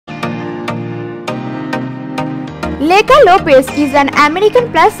Leka Lopes is an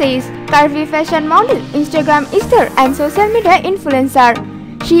American plus-size, curvy fashion model, Instagram star and social media influencer.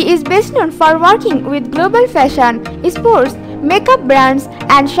 She is best known for working with global fashion, sports, makeup brands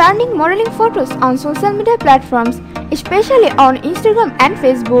and sharing modeling photos on social media platforms, especially on Instagram and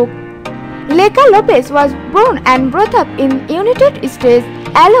Facebook. Leka Lopes was born and brought up in United States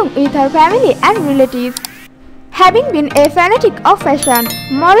along with her family and relatives. Having been a fanatic of fashion,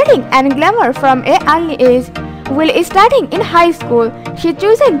 modeling and glamour from an early age, while studying in high school, she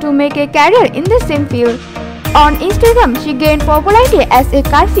chose to make a career in the same field. On Instagram, she gained popularity as a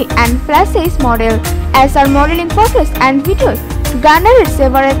curvy and plus-size model, as her modeling photos and videos garnered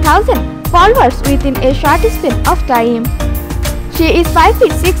several thousand followers within a short span of time. She is 5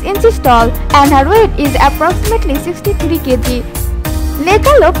 feet 6 inches tall and her weight is approximately 63 kg.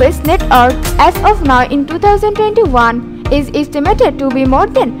 Leka Lopes' net worth as of now in 2021 is estimated to be more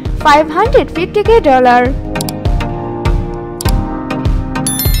than $550,000.